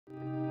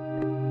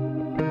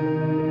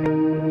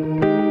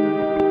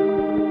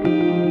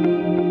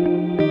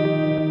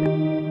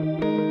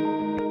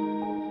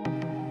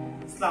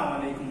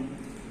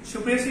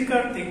সুপ্রিয়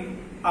শিক্ষার্থী,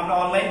 আমরা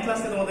অনলাইন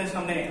ক্লাসে তোমাদের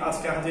সামনে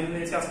আজকে হাজির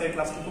হয়েছি। আজকে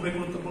ক্লাসটা খুবই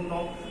গুরুত্বপূর্ণ।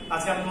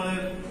 আজকে আমরা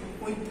তোমাদের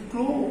উইথ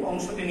ক্লু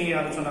অংশটি নিয়ে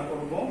আলোচনা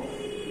করব,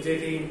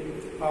 যেটি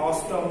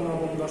অষ্টম,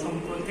 নবম, দশম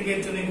প্রত্যেকের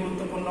জন্য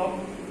গুরুত্বপূর্ণ।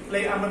 তাহলে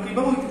আমরা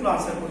কিভাবে উইথ ক্লু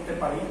আনসার করতে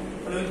পারি?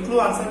 তাহলে উইথ ক্লু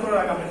আনসার করার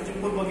আগে আমরা কিছু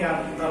পূর্ব জ্ঞান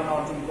ধারণা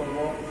অর্জন করব।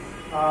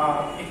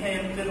 এখানে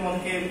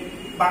তোমাদেরকে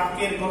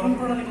বাক্যের গঠন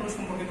প্রণালীগুলো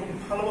সম্পর্কে খুব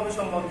ভালোভাবে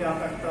সম্পর্কে জ্ঞান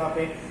থাকতে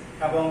হবে,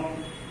 এবং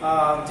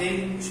যে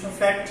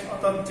ফ্যাক্ট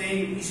অর্থাৎ যে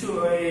ইস্যু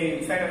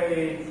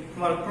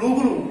তোমার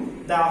ক্লুগুলো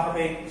দেওয়া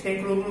হবে, সেই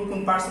ক্লুগুলো কোন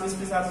পার্টস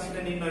স্পেস আছে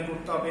সেটা নির্ণয়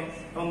করতে হবে,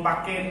 এবং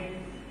বাক্যের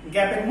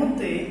গ্যাপের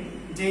মধ্যে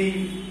যেই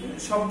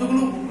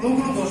শব্দগুলো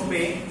ক্লুগুলো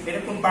বসবে এটা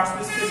কোন পার্টস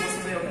স্পেসে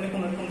বসছে, ওখানে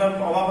কোনটার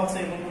অভাব আছে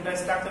এবং কোনটা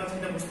স্ট্রাকচার আছে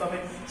সেটা বুঝতে হবে।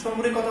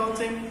 সর্বোপরি কথা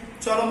হচ্ছে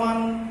চলমান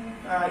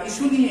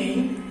ইস্যু নিয়েই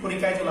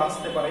পরীক্ষায় চলে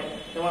আসতে পারে।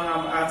 যেমন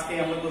আজকে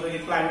আমরা বলতে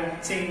ক্লাইমেট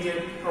চেঞ্জের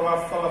প্রভাব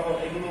ফলাফল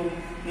এগুলো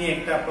নিয়ে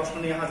একটা প্রশ্ন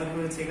নিয়ে হাজির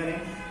করেছি এখানে।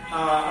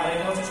 আর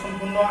এটা হচ্ছে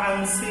সম্পূর্ণ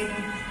আনসিন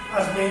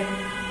আসবে,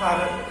 আর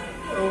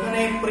ওখানে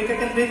পরীক্ষা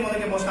কেন্দ্রে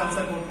তোমাদেরকে বসে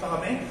আনসার করতে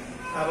হবে,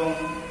 এবং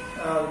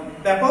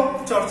ব্যাপক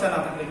চর্চা না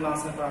থাকলে এগুলো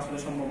আনসার করা আসলে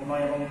সম্ভব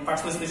নয়। এবং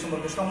পার্টস স্পেস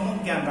সম্পর্কে সম্যক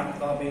জ্ঞান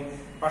রাখতে হবে।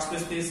 পার্টস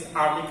স্পেস,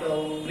 আর্টিকেল,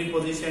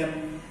 প্রিপজিশন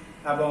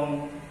এবং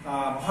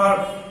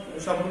ভার্ব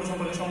সবগুলো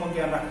সম্পর্কে সম্যক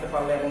জ্ঞান রাখতে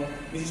পারলে, এবং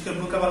বিশেষ করে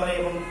ভোকাবুলারি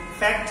এবং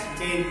ফ্যাক্ট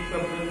যে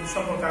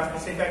সম্পর্কে আসবে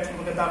সেই ফ্যাক্ট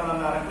সম্পর্কে ধারণা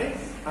না রাখলে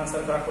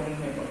আনসার করা কঠিন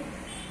হয়ে পড়ে।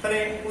 তাহলে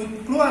উইথ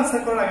ক্লু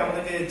আনসার করার আগে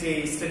আমাদেরকে যে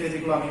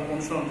স্ট্র্যাটেজিগুলো আমি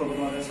অনুসরণ করবো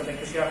তোমাদের সাথে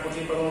একটু শেয়ার করছি।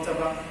 প্রথম হচ্ছে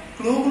আমরা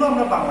ক্লুগুলো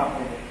আমরা বাংলা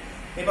করবো,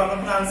 এবার আমরা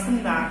কোনো আনসার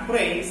না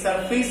করে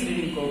সারফেস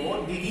রিডিং করবো,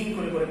 ডিগিং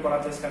করে করে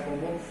করার চেষ্টা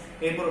করবো।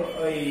 এরপর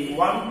ওই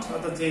ওয়ান্ট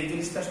অর্থাৎ যে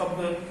জিনিসটা শব্দ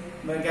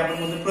জ্ঞানের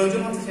মধ্যে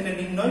প্রয়োজন হচ্ছে সেটা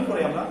নির্ণয়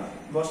করে আমরা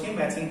বসিয়ে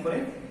ম্যাচিং করে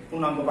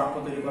পূর্ণাঙ্গ বাক্য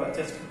তৈরি করার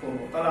চেষ্টা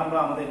করবো। তাহলে আমরা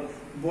আমাদের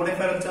বোর্ডে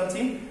ফেরত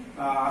যাচ্ছি,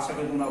 আশা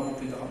করি তোমরা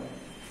উপকৃত হবে।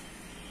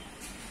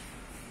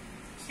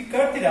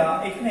 শিক্ষার্থীরা,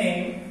 এখানে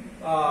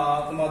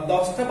তোমার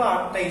 10টা বা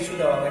 8টা ইস্যু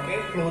দেওয়া থাকে,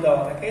 ক্লু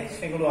দেওয়া থাকে,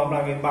 সেগুলো আমরা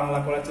আগে বাংলা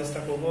করার চেষ্টা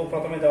করব।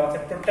 প্রথমে দেওয়া আছে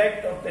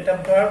প্রোটেক্ট, এটা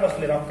ভার্ব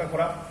আসলে রক্ষা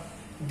করা।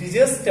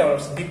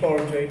 ডিজাস্টার্স,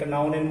 বিপর্যয়, এটা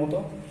নাউনের মতো।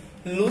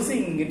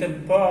 লুজিং, এটা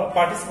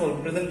পার্টিসিপল,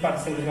 প্রেজেন্ট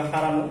পার্টিসিপল, এটা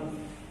হারানো।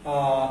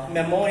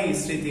 মেমোরি,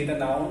 স্মৃতি, এটা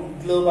নাউন।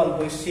 গ্লোবাল,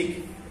 বৈশ্বিক,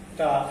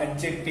 এটা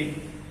অ্যাডজেক্টিভ।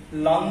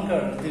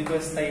 লঙ্গার,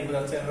 দীর্ঘস্থায়ী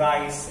বোঝাচ্ছে।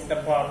 রাইস, এটা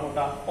ভার্ব,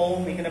 ওটা।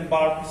 ওম, এখানে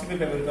ভার্ব হিসেবে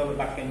ব্যবহৃত হবে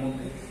বাক্যের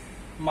মধ্যে।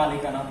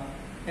 মালিকানা।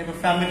 এরপর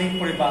ফ্যামিলি,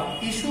 পরিবার।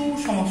 ইস্যু,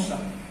 সমস্যা।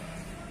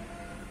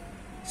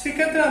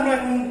 সেক্ষেত্রে আমরা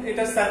এখন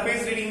এটা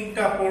সারফেস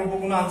রিডিংটা পড়বো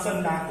কোনো আনসার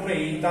না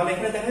করেই। তাহলে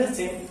এখানে দেখা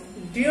যাচ্ছে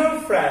ডিয়ার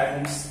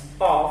ফ্রেন্ডস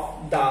অফ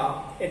দা,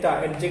 এটা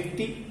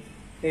অ্যাডজেক্টিভ।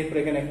 এরপর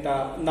এখানে একটা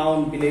নাউন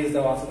ভিলেজ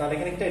দেওয়া আছে, তাহলে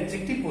এখানে একটা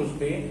অ্যাডজেক্টিভ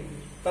বসবে।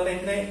 তাহলে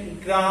এখানে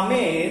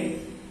গ্রামের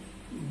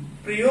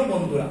প্রিয়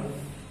বন্ধুরা,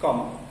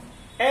 কমা।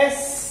 এস,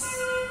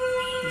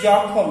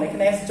 যখন,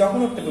 এখানে এস যখন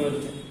উঠতে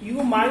বলেছে। ইউ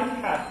মাইট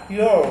হ্যাভ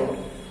হার্ড,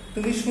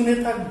 তুমি শুনে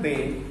থাকবে।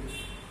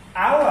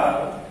 আওয়ার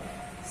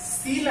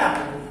সি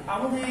লেভেল,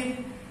 আমাদের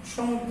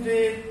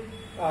সমুদ্রের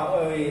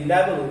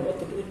লেভেল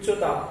অর্থাৎ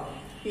উচ্চতা।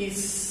 ইজ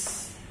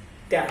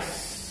ড্যাশ,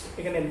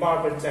 এখানে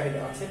ভার্বের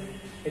চাহিদা আছে,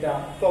 এটা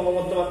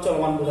ক্রমবর্ধমান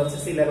চলমান বোঝাচ্ছে।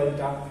 সি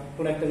লেভেলটা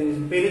কোন একটা জিনিস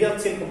বেড়ে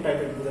যাচ্ছে এরকম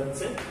টাইপের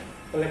বোঝাচ্ছে।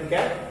 তাহলে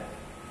গ্যাট,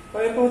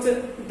 এরপর হচ্ছে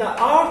the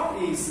earth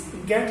is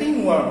getting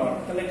warmer,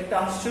 তাহলে একটা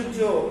আশ্চর্য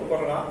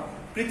ঘটনা,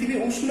 পৃথিবী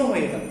উষ্ণ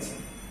হয়ে যাচ্ছে।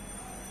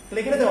 তাহলে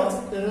এখানে দেওয়া আছে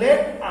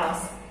let us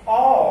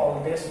all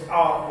dash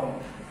our home.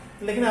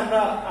 এখানে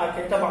আমরা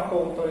একটা বাক্য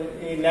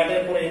এই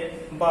লেটের পরে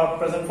বা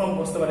প্রেজেন্ট ফর্ম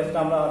বসতে পারে, সেটা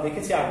আমরা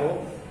দেখেছি আগে।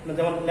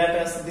 যেমন let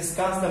us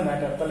discuss the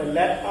matter, তাহলে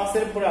লেট আস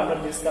এর পরে আমরা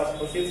ডিসকাস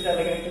বসিয়েছি,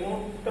 তাহলে এখানে কোনো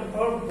একটা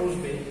ভার্ব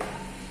বসবে।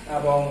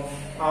 এবং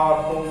আওয়ার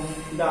হোম,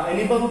 দ্য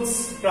অ্যানিমালস,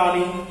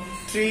 প্রাণী,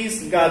 ট্রিজ,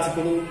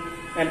 গাছগুলো,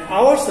 এন্ড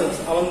আওয়ারসেলভস,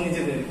 আমাদের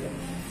নিজেদের।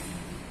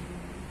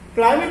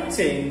 ক্লাইমেট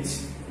চেঞ্জ,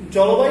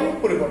 জলবায়ু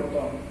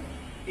পরিবর্তন,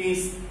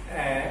 ইজ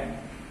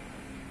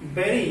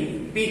ভেরি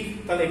বিগ,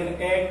 তাহলে এখানে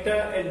একটা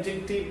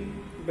অ্যাডজেক্টিভ,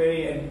 ভেরি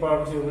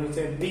ভার্ব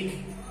হচ্ছে বিগ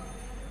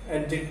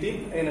অ্যাডজেক্টিভ,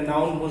 এখানে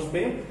নাউন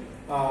বসবে।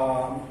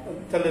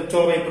 তাহলে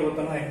জলবায়ু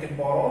পরিবর্তন হয় একটা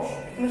বড়,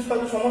 এখানে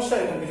শুধু সমস্যা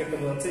এরকম কিছু একটা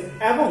বোঝাচ্ছে।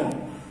 এবং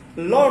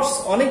লটস,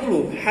 অনেকগুলো,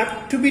 হ্যাভ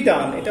টু বি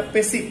ডান, এটা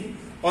প্যাসিভ,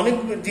 অনেক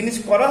জিনিস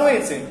করা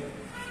হয়েছে।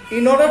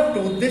 ইন অর্ডার টু,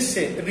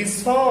 উদ্দেশ্যে।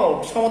 রিসলভ,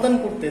 সমাধান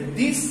করতে।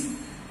 দিস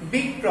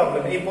বিগ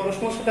প্রবলেম, এই বড়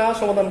সমস্যাটা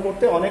সমাধান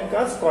করতে অনেক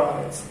কাজ করা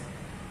হয়েছে।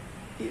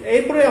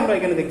 এরপরে আমরা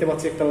এখানে দেখতে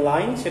পাচ্ছি একটা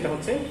লাইন, সেটা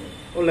হচ্ছে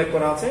উল্লেখ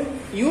করা আছে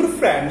ইউর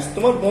ফ্রেন্ডস,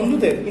 তোমার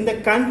বন্ধুদের। In the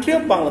country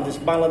of Bangladesh,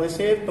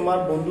 বাংলাদেশের তোমার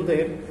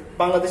বন্ধুদের,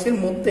 বাংলাদেশের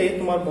মধ্যে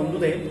তোমার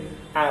বন্ধুদের।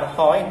 আর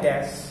হয়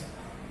ড্যাশ,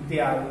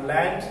 দেয়ার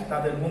ল্যান্ড,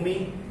 তাদের ভূমি।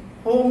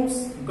 হোমস,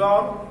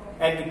 ঘর।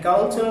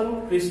 এগ্রিকালচার,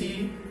 কৃষি।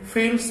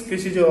 ফিল্ডস,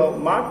 কৃষিজ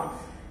মাঠ।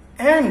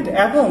 এন্ড,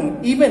 এবং।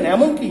 ইভেন,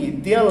 এমনকি।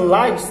 দেয়ার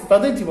লাইফস,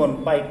 তাদের জীবন।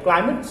 বাই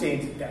ক্লাইমেট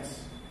চেঞ্জ ড্যাশ,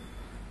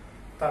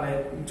 তাহলে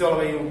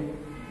জলবায়ু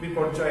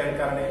বিপর্যয়ের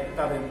কারণে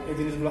তাদের এই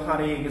জিনিসগুলো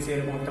হারিয়ে গেছে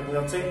এরকম একটা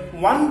বোঝাচ্ছে।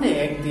 ওয়ান ডে,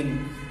 একদিন,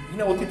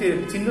 এখানে অতীতের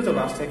চিহ্ন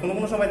চলে আসছে। কোনো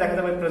কোনো সময় দেখা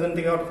যাবে প্রেজেন্ট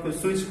থেকে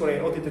সুইচ করে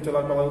অতীতে চলে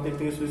আসবে, অতীত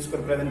থেকে সুইচ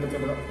করে প্রেজেন্টে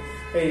চলে যাবে।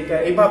 এইটা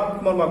এই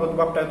মর্মাগত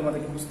ভাবটা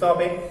তোমাদেরকে বুঝতে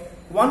হবে।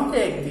 ওয়ান ডে,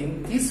 একদিন,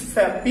 দিস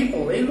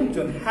পিপল, এই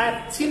লোকজন, হ্যাড,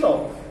 ছিল,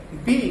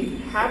 বিগ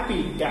হ্যাপি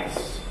ড্যাশ,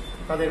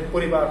 তাদের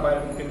পরিবার বা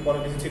বড়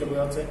কিছু ছিল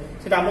বোঝা যাচ্ছে,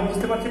 সেটা আমরা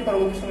বুঝতে পারছি।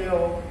 পরবর্তী সময়ে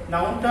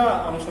নাউনটা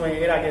অনেক সময়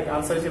এর আগে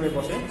আনসার হিসেবে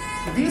বসে।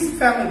 দিস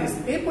ফ্যামিলিজ,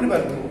 এই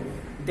পরিবারগুলো,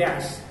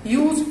 ড্যাশ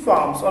হিউজ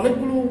ফার্মস,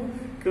 অনেকগুলো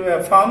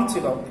ফার্ম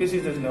ছিল,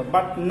 কৃষিজ ছিল,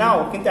 বাট নাও,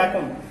 কিন্তু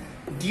এখন,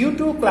 ডিউ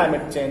টু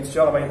ক্লাইমেট চেঞ্জ,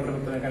 জলবায়ু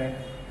পরিবর্তনের কারণে,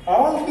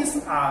 all his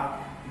R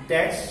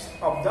dash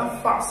of the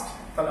first,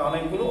 তাহলে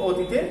অনেকগুলো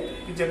অতীতে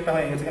কিছু একটা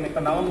হয়ে গেছে, এখানে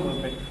একটা নাউন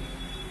বলবে।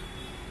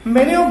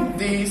 Many of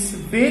these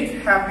big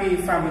happy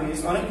families,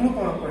 অনেকগুলো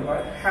বড় পরিবার,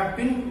 have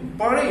been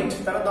buried,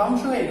 তারা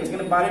ধ্বংস হয়ে গেছে,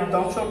 এখানে বাড়ির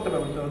ধ্বংস অর্থে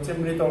ব্যবহৃত হচ্ছে,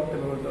 মৃত অর্থে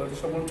ব্যবহৃত হচ্ছে,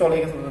 সব চলে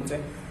গেছে হচ্ছে,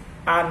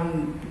 and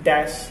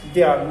dash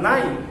they are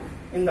lying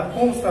in the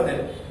homes, তাদের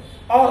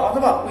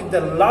অথবা with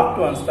the loved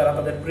ones, তারা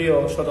তাদের প্রিয়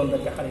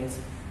স্বজনদেরকে হারিয়েছে।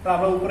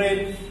 আমরা উপরে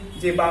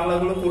যে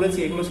বাংলাগুলো করেছি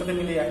এগুলোর সাথে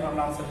মিলিয়ে এখন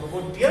আমরা আনসার করবো।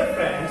 Dear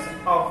friends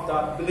of the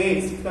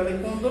village, তাহলে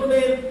কোন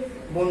ধরনের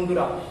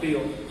বন্ধুরা প্রিয়?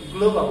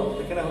 গ্লোবাল,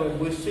 এখানে হবে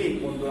বৈশ্বিক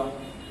বন্ধুরা,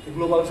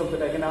 গ্লোবাল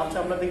শব্দটা এখানে আছে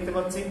আমরা দেখতে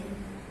পাচ্ছি।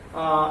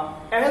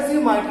 as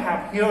you might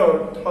have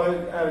heard,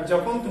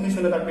 যখন তুমি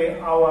শুনে থাকবে,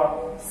 our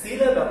sea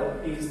level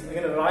is,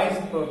 এখানে রাইজ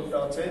করতে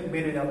আছে,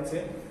 বেড়ে যাচ্ছে,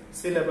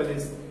 sea level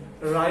is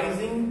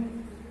rising,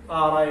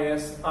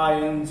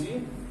 RISING,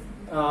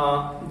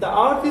 the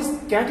earth is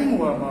getting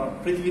warmer,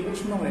 পৃথিবী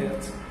উষ্ণ হয়ে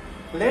যাচ্ছে।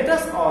 let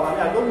us all, আমি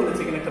আগেও বলেছি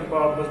এখানে একটা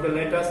verb বসবে,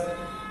 let us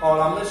all,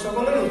 আমরা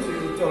সকলেই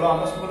চলো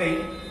আমরা সকলেই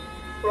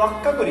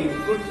রক্ষা করি,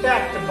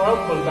 protect, verb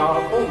বলবে,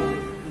 our home,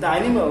 the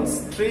animals,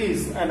 trees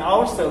and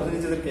ourselves,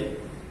 নিজেদেরকে।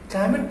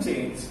 climate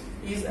change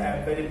is a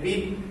very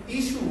big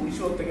issue,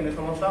 issue হতে গেলে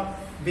সমস্যা,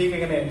 big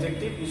এখানে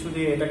adjective, issue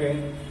দিয়ে এটাকে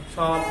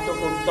সমাপ্ত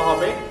করতে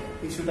হবে,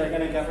 ইস্যুটা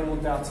এখানে গ্যাপের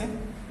মধ্যে আছে।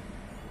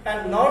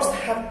 and lots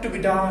have to be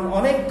done,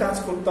 অনেক কাজ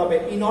করতে হবে,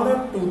 in order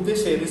to,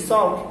 উদ্দেশ্যে,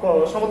 resolve,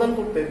 সমাধান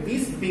করতে,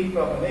 this big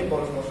problem, এই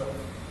বড় সমস্যা।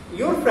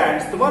 your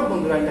friends, তোমার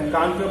বন্ধুরা, in the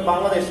country of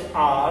Bangladesh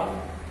are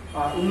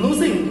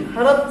losing,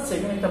 হারাচ্ছে,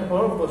 এখানে একটা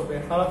verb বসবে,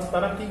 হারাচ্ছে,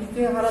 তারা কি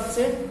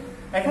হারাচ্ছে?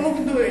 এখনো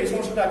কিন্তু এই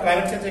সমস্যাটা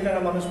ক্লাইমেট চেঞ্জের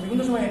কারণে মানুষ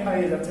বিভিন্ন সময়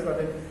হারিয়ে যাচ্ছে,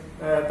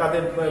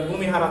 তাদের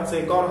ভূমি হারাচ্ছে,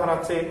 গড়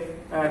হারাচ্ছে,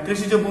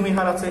 কৃষিজ ভূমি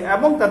হারাচ্ছে,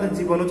 এবং তাদের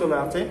জীবনও চলে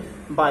আছে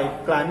by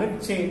climate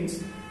change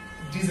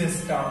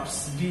disasters,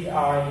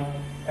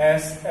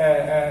 DISASTERS,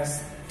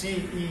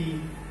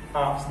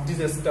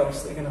 disasters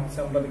এখানে আছে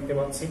আমরা দেখতে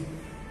পাচ্ছি।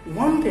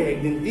 one day,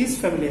 একদিন, this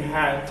family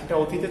had, এটা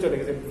অতীতে চলে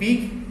গেছে, big,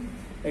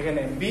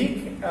 এখানে বিগ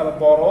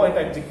বড়, এটা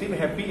অ্যাডজেক্টিভ,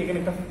 হ্যাপি, এখানে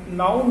একটা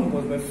নাউন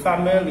বলবে,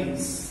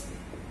 ফ্যামিলিজ,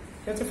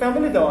 ঠিক আছে,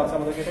 ফ্যামিলি দেওয়া আছে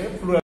আমাদেরকে, এটাকে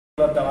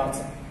প্লুরাল দেওয়া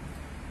আছে।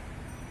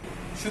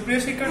 সুপ্রিয়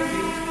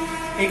শিক্ষার্থী,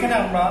 এখানে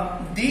আমরা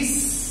দিস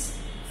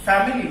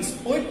ফ্যামিলিজ,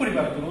 ওই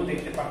পরিবারগুলো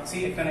দেখতে পাচ্ছি,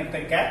 এখানে একটা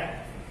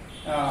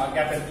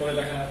গ্যাপের পরে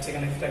দেখা যাচ্ছে,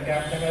 এখানে একটা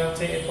গ্যাপ দেখা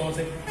যাচ্ছে, এরপর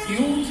হচ্ছে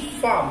হিউজ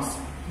ফার্মস,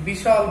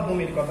 বিশাল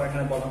ভূমির কথা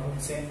এখানে বলা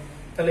হচ্ছে।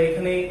 তাহলে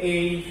এখানে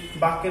এই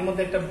বাক্যের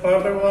মধ্যে একটা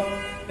ভার্বের ওয়ার্ড,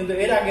 কিন্তু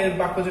এর আগের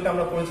বাক্য যেটা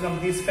আমরা পড়েছিলাম,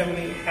 this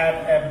family have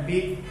a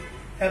big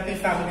happy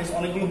families,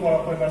 অনেকগুলো বড়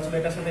পরিবার ছিল,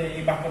 এটার সাথে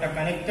এই বাক্যটা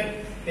কানেক্টেড,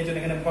 এই জন্য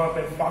এখানে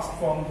ভার্বের ফার্স্ট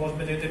ফর্ম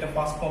বসবে, যেহেতু এটা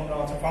ফার্স্ট ফর্ম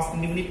দেওয়া আছে, ফার্স্ট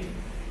ইউনিট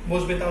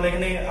বসবে। তাহলে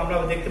এখানে আমরা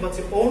দেখতে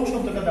পাচ্ছি ওন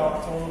শব্দটা দেওয়া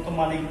আছে, ওন তো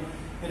মালিক,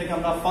 এটাকে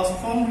আমরা ফার্স্ট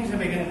ফর্ম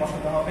হিসেবে এখানে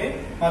বসাতে হবে,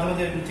 মাঝে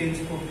মাঝে চেঞ্জ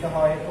করতে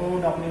হয়, ও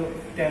ডাব্লিউ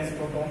টেন্স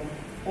প্রথম,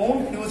 ওন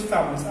হিউজ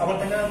ফ্যামিলিজ, আবার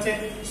দেখা যাচ্ছে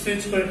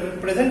সুইচ করে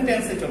প্রেজেন্ট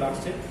টেন্সে চলে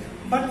আসছে,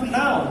 বাট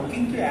নাও,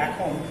 কিন্তু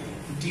এখন,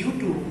 ডিউ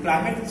টু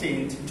ক্লাইমেট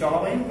চেঞ্জ,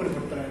 জলবায়ু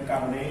পরিবর্তনের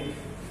কারণে,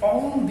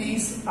 all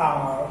this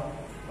R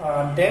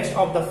dash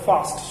of the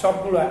first,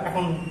 সবগুলো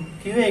এখন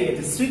কি হয়ে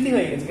গেছে? স্মৃতি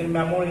হয়ে গেছে। এখানে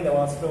মেমোরি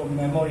দেওয়া আছে, তো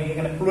মেমোরি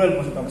এখানে প্লুরাল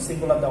বসাতে হবে,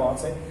 সিঙ্গুলার দেওয়া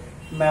আছে,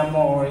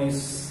 memories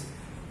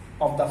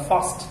of the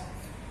first.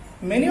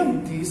 Many of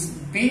this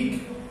big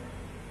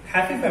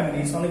happy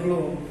families, অনেকগুলো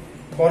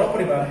বড়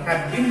পরিবার, হ্যাভ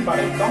বিন বাই,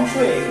 ধ্বংস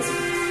হয়ে গেছে,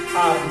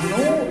 আর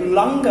নো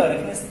লঙ্গার,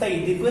 এখানে স্থায়ী,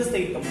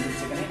 দীর্ঘস্থায়িত্ব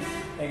বলছে,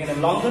 এখানে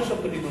লঙ্গার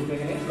শব্দটি বলবে,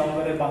 এখানে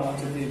লঙ্গারের বাংলা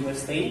হচ্ছে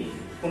দীর্ঘস্থায়ী,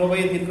 কোনো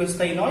বই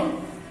দীর্ঘস্থায়ী নয়।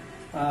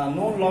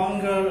 no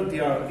longer they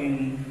are in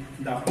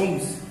the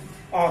homes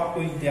or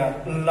with their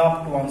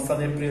loved ones,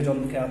 তাদের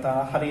প্রিয়জনকে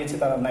তারা হারিয়েছে,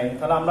 তারা নাই।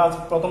 তাহলে আমরা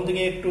প্রথম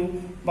থেকে একটু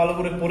ভালো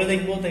করে পড়ে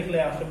দেখবো, দেখলে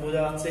আসলে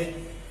বোঝা যাচ্ছে।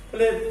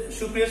 তাহলে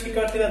সুপ্রিয়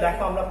শিক্ষার্থীরা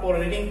দেখো, আমরা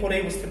রিডিং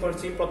পড়েই বুঝতে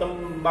পারছি। প্রথম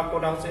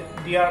বাক্যটা হচ্ছে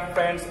ডিয়ার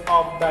ফ্রেন্ডস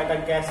অফ দ্য, এটা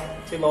গ্যাস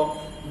ছিল,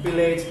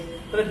 ভিলেজ,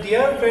 তাহলে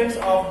ডিয়ার ফ্রেন্ডস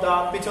অফ দ্য,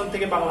 পিছন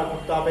থেকে বাংলা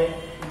করতে হবে,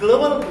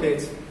 গ্লোবাল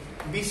ভিলেজ,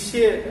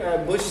 বিশ্বের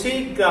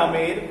বৈশ্বিক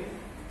গ্রামের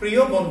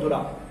প্রিয়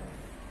বন্ধুরা।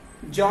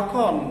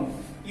 যখন,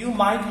 ইউ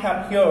মাইট হ্যাভ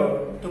হিয়ার,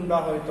 তোমরা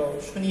হয়তো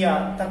শুনিয়া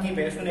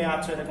থাকিবে, শুনে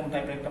আছো, এরকম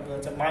টাইপের একটা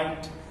বোঝাচ্ছে,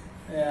 might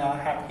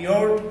have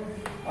heard,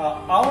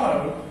 hour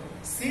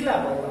sea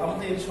level,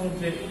 আমাদের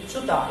সমুদ্রের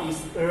উচ্চতা, ইজ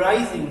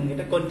রাইজিং,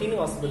 এটা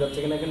কন্টিনিউয়াস বোঝাচ্ছে,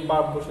 এখানে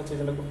বার্ব বসেছে,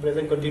 যেটা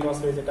প্রেজেন্ট কন্টিনিউয়াস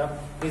হয়েছে, যেটা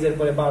নিজের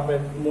পরে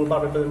বার্বের মূল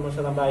বার্বের প্রেজেন্টের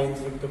সাথে আমরা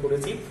আইএনজি যুক্ত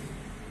করেছি।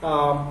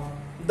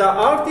 The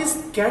earth is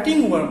getting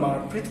warmer,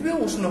 পৃথিবী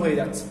উষ্ণ হয়ে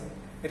যাচ্ছে,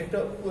 এটা একটা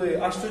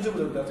আশ্চর্য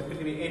বোঝাতে আছে।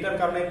 পৃথিবী, এটার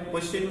কারণে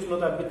বৈশ্বিক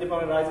উষ্ণতা বৃদ্ধি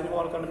পাওয়ার, রাইজিং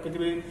হওয়ার কারণে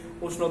পৃথিবীর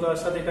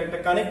উষ্ণতার সাথে এটা একটা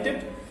কানেক্টেড,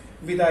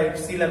 বিদায়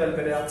সি লেভেল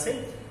বেড়ে যাচ্ছে।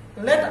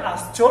 লেট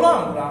আস, চলো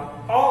আমরা,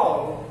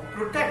 অল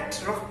প্রোটেক্ট,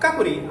 রক্ষা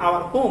করি,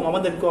 আওয়ার হোম,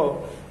 আমাদের ঘর,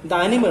 the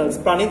animals,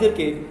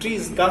 প্রাণীদেরকে,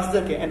 trees,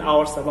 গাছদেরকে, and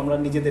ourself, আমরা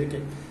নিজেদেরকে।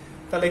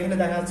 তাহলে এখানে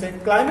দেখা যাচ্ছে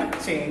climate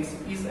change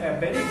is a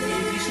very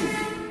big issue,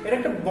 এটা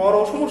একটা বড়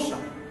সমস্যা।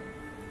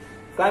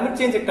 ক্লাইমেট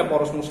চেঞ্জ একটা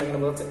বড় সমস্যা এখানে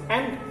বোঝা যাচ্ছে।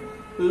 অ্যান্ড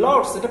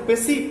লর্ডস, এটা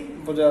পেসিভ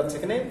বোঝা যাচ্ছে,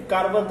 এখানে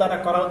কারোর দ্বারা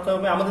করা হতে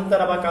হবে, আমাদের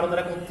দ্বারা বা কারো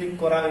দ্বারা কর্তৃক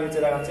করা হয়েছে।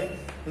 দেখা যাচ্ছে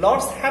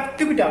Lords have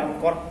to be done,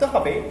 করতে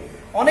হবে,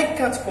 অনেক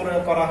কাজ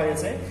করা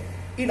হয়েছে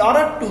ইন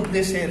অর্ডার টু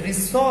দেশে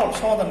রিসলভ,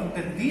 সমাধান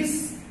করতে দিস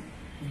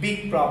বিগ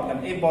প্রবলেম,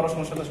 এই বড়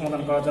সমস্যাটা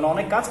সমাধান করার জন্য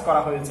অনেক কাজ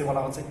করা হয়েছে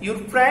বলা হচ্ছে। Your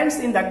friends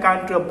in the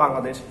country of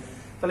Bangladesh,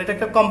 তাহলে এটা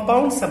একটা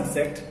কম্পাউন্ড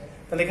সাবজেক্ট।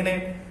 তাহলে এখানে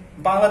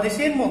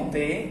বাংলাদেশের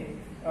মধ্যে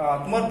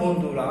তোমার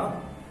বন্ধুরা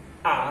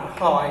আর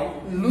হয়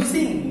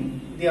লুজিং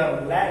দেয়ার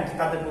ল্যান্ড,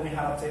 তাদের ভূমি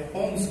হারাচ্ছে,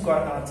 হোমস ঘর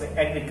হারাচ্ছে,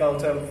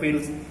 এগ্রিকালচারাল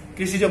ফিল্ডস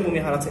কৃষিজ ভূমি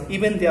হারাচ্ছে,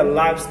 ইভেন দেয়ার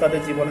লাইফস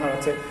তাদের জীবন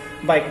হারাচ্ছে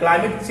বাই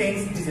ক্লাইমেট চেঞ্জ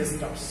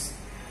ডিজাস্টার্স,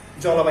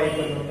 জলবায়ু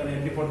পরিবর্তনের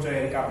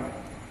বিপর্যয়ের কারণে।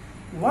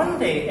 ওয়ান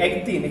ডে,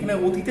 একদিন, এখানে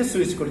অতীতে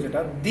সুইচ করে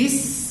যেটা দিস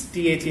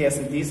THES,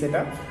 দিস,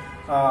 এটা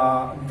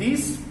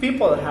this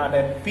people had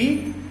a big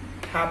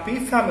happy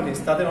families,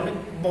 তাদের অনেক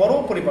বড়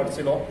পরিবার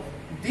ছিল।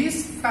 দিস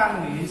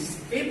ফ্যামিলিজ,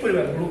 এই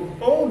পরিবারগুলো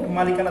ওল্ড,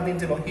 মালিকানাধীন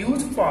ছিল,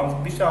 হিউজ ফার্ম,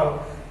 বিশাল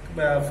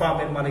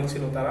ফার্মের মালিক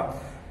ছিল তারা।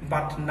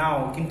 বাট নাও,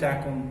 কিন্তু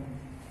এখন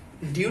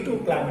ডিউ টু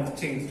ক্লাইমেট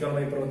চেঞ্জ,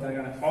 জলবায়ু পরিবর্তনের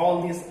কারণে, all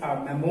this R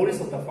memories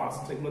of the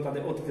past, এগুলো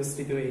তাদের অতীতের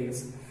স্মৃতি হয়ে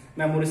গেছে।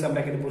 মেমোরিজ আমরা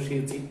এখানে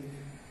বসিয়েছি।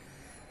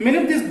 Many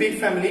of these big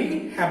family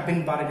have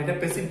been buried, এটা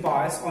প্যাসিভ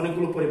ভয়েস,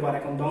 অনেকগুলো পরিবার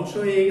এখন ধ্বংস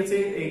হয়ে গেছে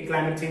এই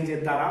ক্লাইমেট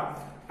চেঞ্জের দ্বারা।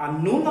 আর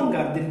নো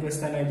লঙ্গার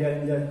দীর্ঘস্থায়ী নয়, there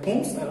in their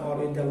Holmes or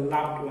in their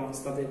loved once,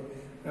 তাদের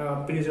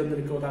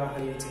প্রিয়জনদেরকেও তারা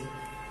হারিয়েছে।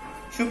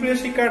 সুপ্রিয়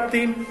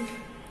শিক্ষার্থী,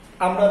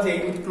 আমরা যে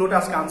উৎক্লোটা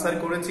আজকে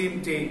আনসার করেছি,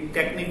 যে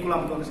টেকনিকগুলো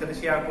আমি তোমাদের সাথে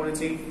শেয়ার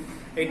করেছি,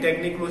 এই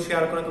টেকনিকগুলো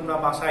শেয়ার করে তোমরা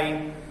বাসায়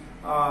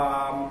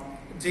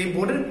যে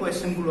বোর্ডের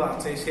কোয়েশ্চেনগুলো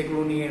আছে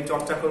সেগুলো নিয়ে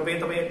চর্চা করবে।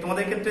 তবে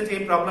তোমাদের ক্ষেত্রে যে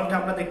প্রবলেমটা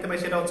আমরা দেখতে পাই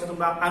সেটা হচ্ছে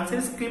তোমরা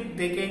আনসার স্ক্রিপ্ট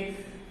দেখে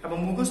এবং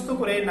মুখস্থ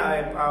করে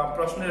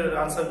প্রশ্নের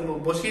আনসারগুলো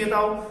বসিয়ে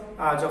দাও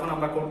যখন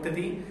আমরা করতে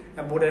দিই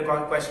বোর্ডের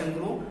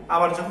কোয়েশ্চেনগুলো।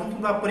 আবার যখন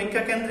তোমরা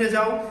পরীক্ষা কেন্দ্রে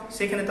যাও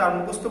সেখানে তো আর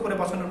মুখস্থ করে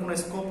বসানোর কোনো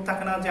স্কোপ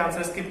থাকে না, যে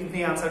আনসার স্ক্রিপ্ট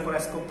নিয়ে আনসার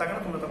করার স্কোপ থাকে না,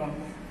 তোমরা তখন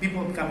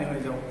বিপদগামী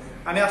হয়ে যাও।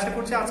 আমি আশা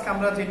করছি আজকে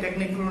আমরা যে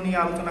টেকনিকগুলো নিয়ে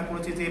আলোচনা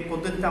করেছি, যে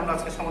পদ্ধতিতে আমরা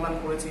আজকে সমাধান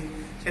করেছি,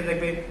 সেটা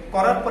দেখবে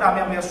করার পর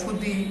আমি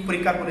শুদ্ধ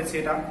পরীক্ষা করেছি,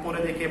 এটা পরে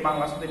দেখে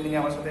বাংলার সাথে মিলে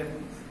আমার সাথে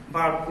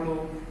ভার্বগুলো,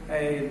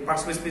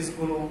 পার্সিভ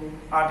স্পিচগুলো,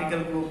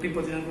 আর্টিকেলগুলো,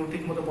 প্রিপোজিশনগুলো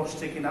ঠিক মতো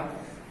বসছে কিনা,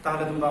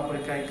 তাহলে তোমরা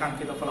পরীক্ষায়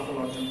কাঙ্ক্ষিত ফলাফল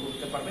অর্জন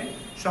করতে পারবে।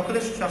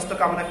 সকলের সুস্বাস্থ্য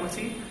কামনা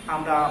করছি।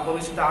 আমরা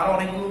ভবিষ্যতে আরো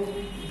অনেকগুলো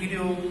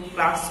ভিডিও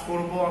ক্লাস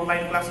করব,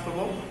 অনলাইন ক্লাস করব,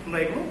 তোমরা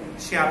এগুলো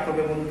শেয়ার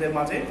করবে বন্ধুদের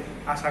মাঝে।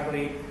 আশা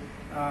করি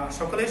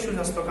সকলের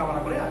সুস্বাস্থ্য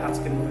কামনা করে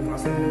আজকের মতো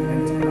ক্লাস